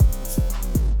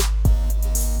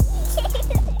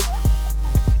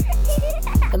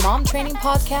Mom Training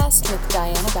Podcast with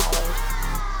Diana Ballard.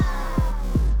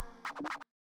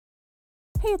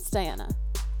 Hey, it's Diana.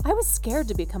 I was scared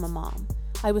to become a mom.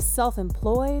 I was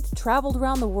self-employed, traveled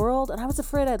around the world, and I was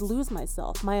afraid I'd lose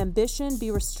myself, my ambition,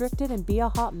 be restricted, and be a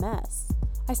hot mess.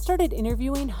 I started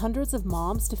interviewing hundreds of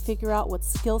moms to figure out what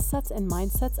skill sets and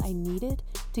mindsets I needed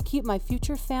to keep my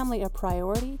future family a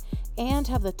priority and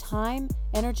have the time,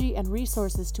 energy, and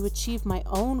resources to achieve my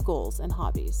own goals and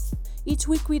hobbies. Each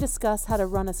week we discuss how to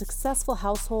run a successful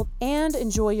household and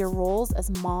enjoy your roles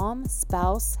as mom,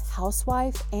 spouse,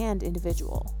 housewife, and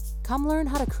individual. Come learn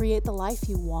how to create the life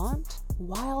you want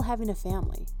while having a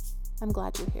family. I'm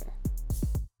glad you're here.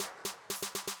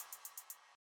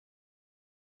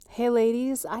 Hey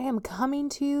ladies, I am coming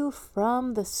to you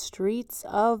from the streets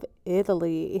of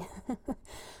Italy.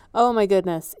 Oh my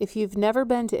goodness, if you've never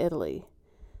been to Italy,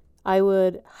 I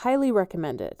would highly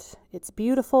recommend it. It's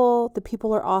beautiful, the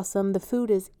people are awesome, the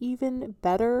food is even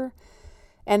better,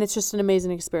 and it's just an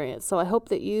amazing experience. So I hope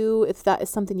that you, if that is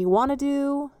something you want to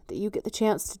do, that you get the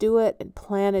chance to do it and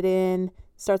plan it in.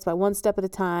 Starts by one step at a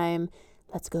time.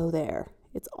 Let's go there.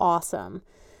 It's awesome.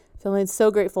 Feeling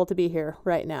so grateful to be here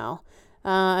right now.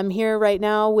 I'm here right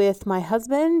now with my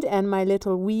husband and my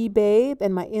little wee babe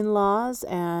and my in-laws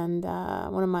and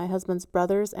one of my husband's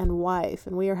brothers and wife,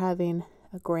 and we are having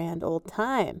a grand old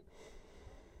time.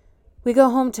 We go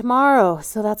home tomorrow,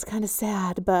 so that's kind of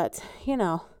sad, but, you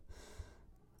know,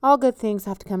 all good things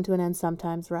have to come to an end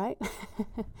sometimes, right?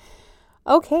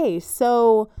 Okay,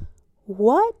 so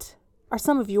what are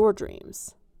some of your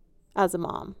dreams as a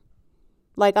mom?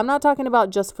 Like, I'm not talking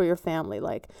about just for your family.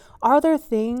 Like, are there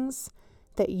things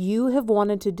that you have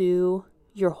wanted to do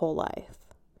your whole life?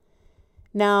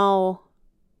 Now,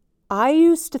 I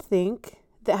used to think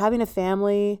that having a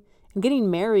family and getting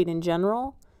married in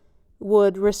general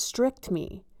would restrict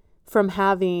me from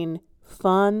having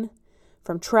fun,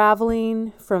 from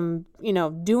traveling, from,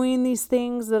 doing these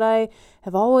things that I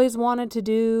have always wanted to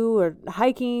do, or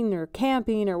hiking or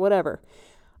camping or whatever.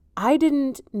 I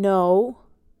didn't know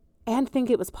and think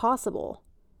it was possible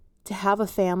to have a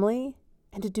family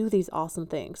and to do these awesome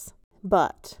things.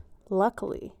 But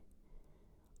luckily,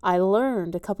 I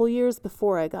learned a couple years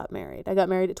before I got married. I got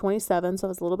married at 27, so I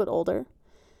was a little bit older.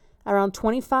 Around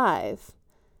 25,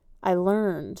 I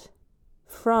learned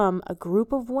from a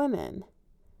group of women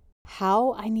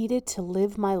how I needed to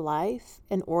live my life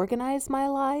and organize my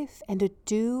life and to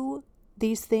do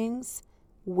these things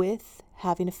with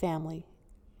having a family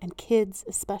and kids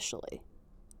especially.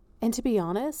 And to be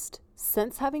honest,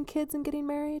 since having kids and getting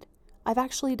married, I've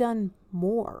actually done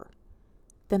more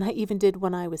than I even did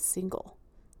when I was single,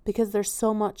 because there's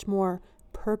so much more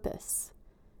purpose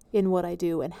in what I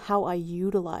do and how I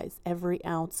utilize every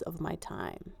ounce of my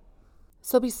time.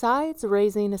 So besides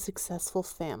raising a successful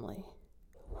family,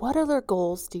 what other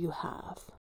goals do you have?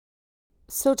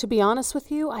 So to be honest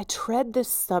with you, I tread this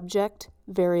subject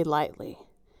very lightly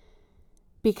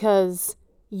because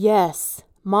yes,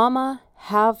 mama,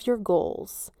 have your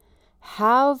goals.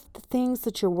 Have the things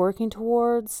that you're working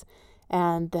towards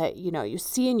and that, you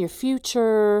see in your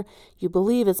future, you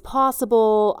believe it's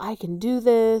possible, I can do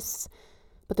this.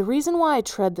 But the reason why I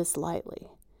tread this lightly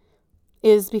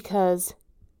is because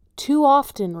too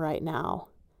often right now,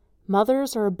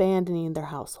 mothers are abandoning their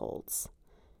households,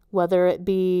 whether it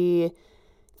be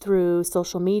through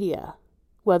social media,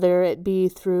 whether it be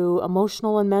through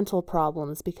emotional and mental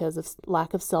problems because of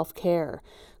lack of self-care,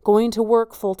 going to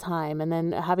work full-time and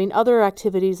then having other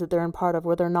activities that they're in part of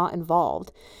where they're not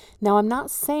involved. Now, I'm not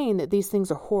saying that these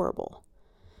things are horrible,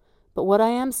 but what I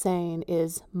am saying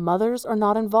is mothers are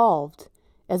not involved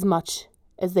as much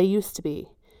as they used to be,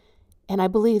 and I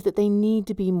believe that they need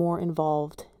to be more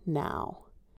involved now.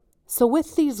 So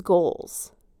with these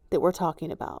goals that we're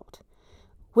talking about,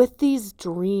 with these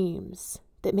dreams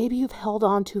that maybe you've held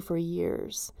on to for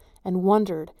years and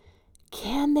wondered,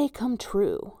 can they come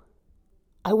true?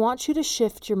 I want you to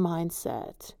shift your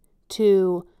mindset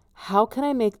to how can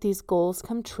I make these goals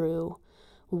come true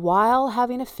while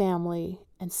having a family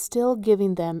and still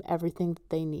giving them everything that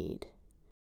they need.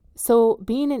 So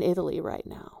being in Italy right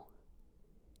now,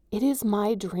 it is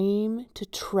my dream to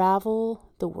travel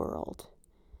the world,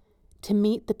 to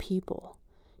meet the people,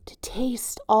 to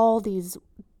taste all these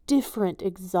different,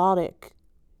 exotic,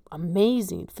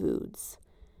 amazing foods,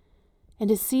 and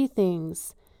to see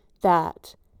things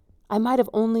that I might have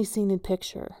only seen in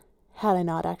picture had I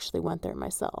not actually went there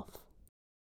myself.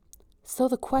 So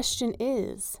the question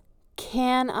is,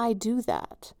 can I do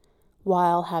that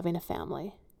while having a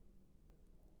family?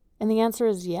 And the answer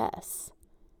is yes.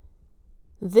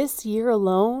 This year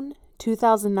alone,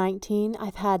 2019,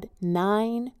 I've had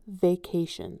 9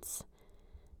 vacations.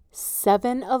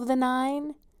 7 of the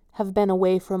 9 have been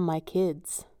away from my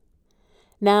kids.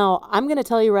 Now, I'm going to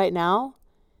tell you right now,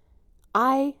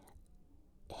 I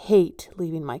hate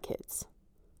leaving my kids.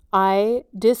 I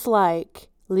dislike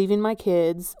leaving my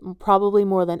kids probably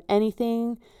more than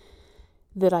anything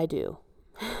that I do.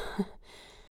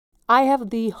 I have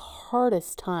the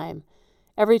hardest time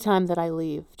every time that I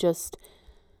leave, just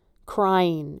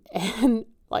crying and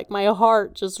like my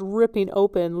heart just ripping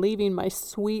open, leaving my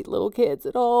sweet little kids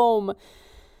at home.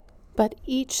 But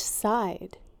each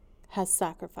side has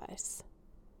sacrifice.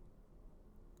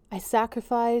 I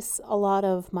sacrifice a lot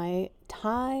of my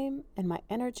time and my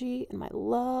energy and my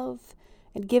love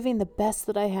and giving the best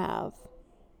that I have,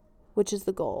 which is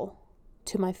the goal,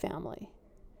 to my family.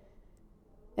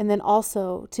 And then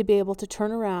also to be able to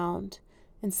turn around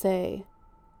and say,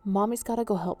 Mommy's got to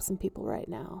go help some people right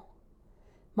now.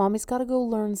 Mommy's got to go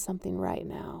learn something right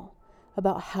now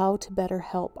about how to better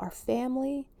help our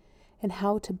family and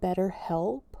how to better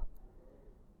help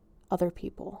other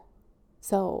people.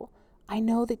 So I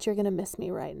know that you're going to miss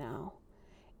me right now,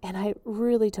 and I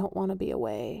really don't want to be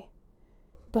away.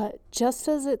 But just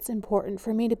as it's important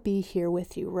for me to be here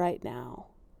with you right now,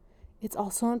 it's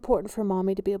also important for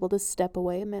Mommy to be able to step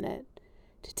away a minute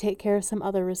to take care of some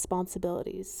other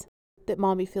responsibilities that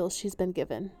Mommy feels she's been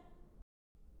given.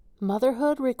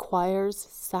 Motherhood requires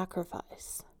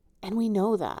sacrifice, and we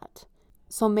know that.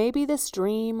 So maybe this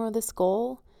dream or this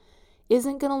goal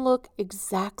isn't going to look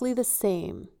exactly the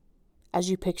same as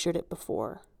you pictured it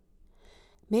before.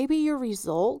 Maybe your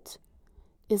result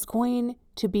is going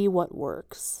to be what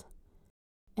works,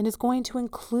 and is going to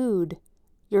include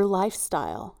your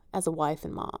lifestyle as a wife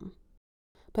and mom.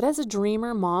 But as a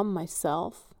dreamer mom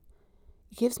myself,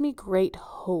 it gives me great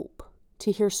hope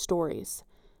to hear stories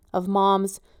of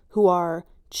moms who are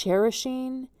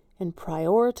cherishing and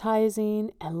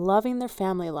prioritizing and loving their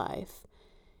family life,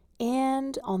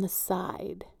 and on the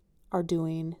side are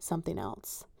doing something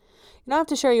else. I have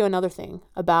to share you another thing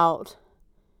about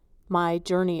my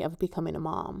journey of becoming a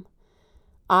mom.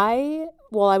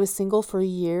 While I was single for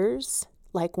years,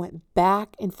 went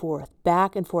back and forth.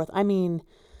 I mean,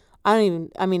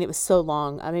 it was so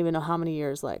long. I don't even know how many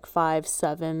years, 5,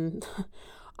 7,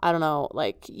 I don't know,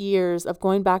 years of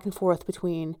going back and forth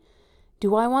between,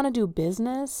 do I want to do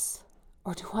business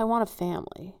or do I want a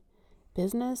family?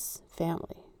 Business,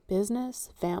 family, business,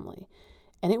 family.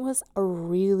 And it was a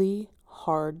really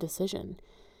hard decision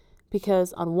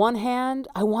because on one hand,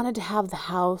 I wanted to have the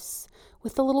house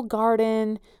with the little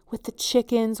garden, with the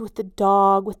chickens, with the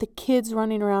dog, with the kids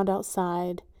running around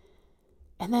outside.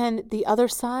 And then the other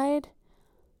side,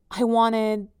 I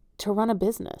wanted to run a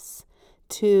business,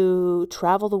 to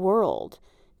travel the world,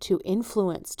 to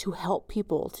influence, to help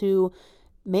people, to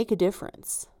make a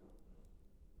difference.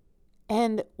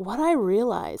 And what I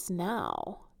realize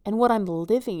now, and what I'm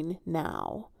living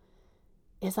now,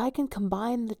 is I can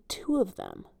combine the two of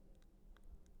them.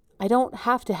 I don't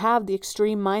have to have the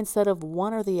extreme mindset of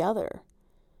one or the other.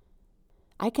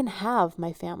 I can have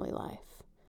my family life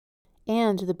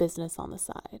and the business on the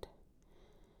side.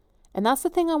 And that's the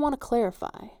thing I want to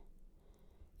clarify,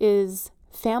 is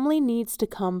family needs to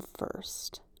come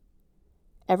first.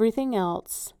 Everything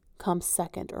else comes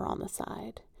second or on the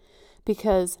side.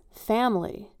 Because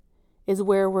family is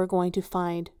where we're going to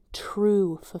find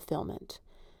true fulfillment.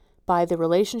 By the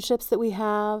relationships that we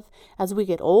have as we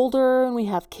get older and we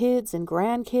have kids and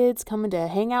grandkids coming to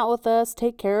hang out with us,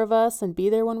 take care of us, and be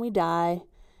there when we die.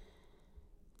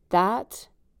 That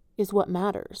is what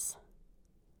matters.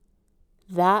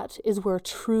 That is where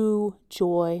true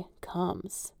joy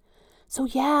comes. So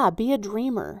yeah, be a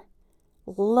dreamer.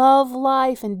 Love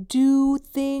life and do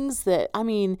things that,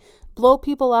 blow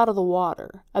people out of the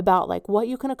water about what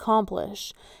you can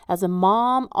accomplish as a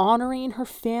mom, honoring her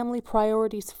family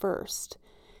priorities first,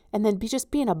 and then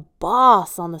just being a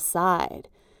boss on the side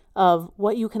of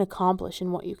what you can accomplish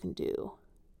and what you can do.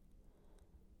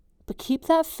 But keep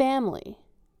that family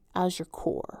as your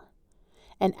core.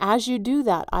 And as you do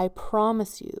that, I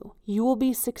promise you, you will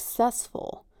be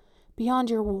successful beyond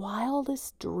your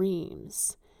wildest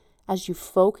dreams as you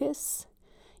focus,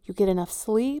 you get enough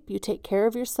sleep, you take care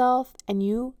of yourself, and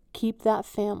you keep that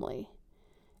family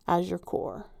as your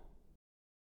core.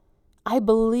 I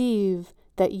believe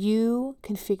that you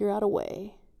can figure out a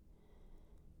way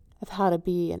of how to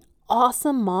be an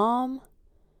awesome mom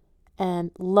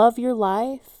and love your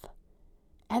life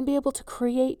and be able to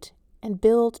create and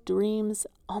build dreams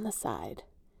on the side,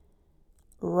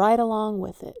 right along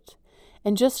with it.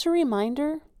 And just a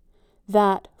reminder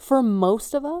that for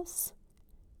most of us,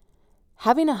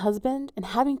 having a husband and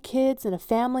having kids and a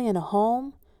family and a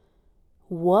home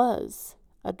was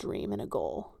a dream and a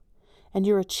goal. and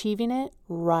you're achieving it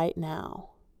right now.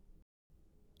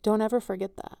 Don't ever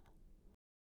forget that.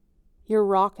 You're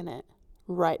rocking it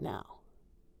right now.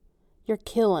 You're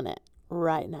killing it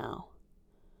right now.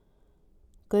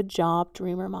 Good job,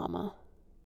 Dreamer Mama.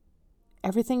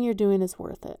 Everything you're doing is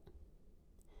worth it.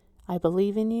 I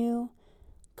believe in you.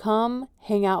 Come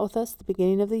hang out with us at the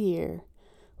beginning of the year.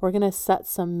 We're going to set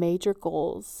some major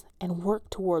goals and work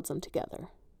towards them together.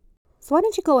 So why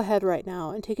don't you go ahead right now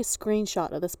and take a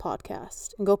screenshot of this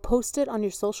podcast and go post it on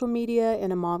your social media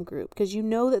in a mom group, because you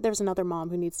know that there's another mom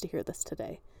who needs to hear this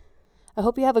today. I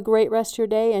hope you have a great rest of your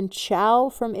day, and ciao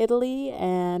from Italy,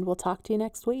 and we'll talk to you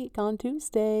next week on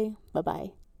Tuesday.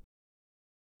 Bye-bye.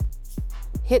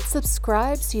 Hit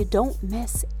subscribe so you don't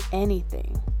miss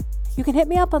anything. You can hit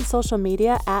me up on social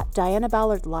media at Diana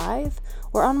Ballard Live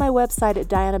or on my website at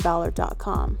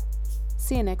dianaballard.com.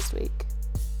 See you next week.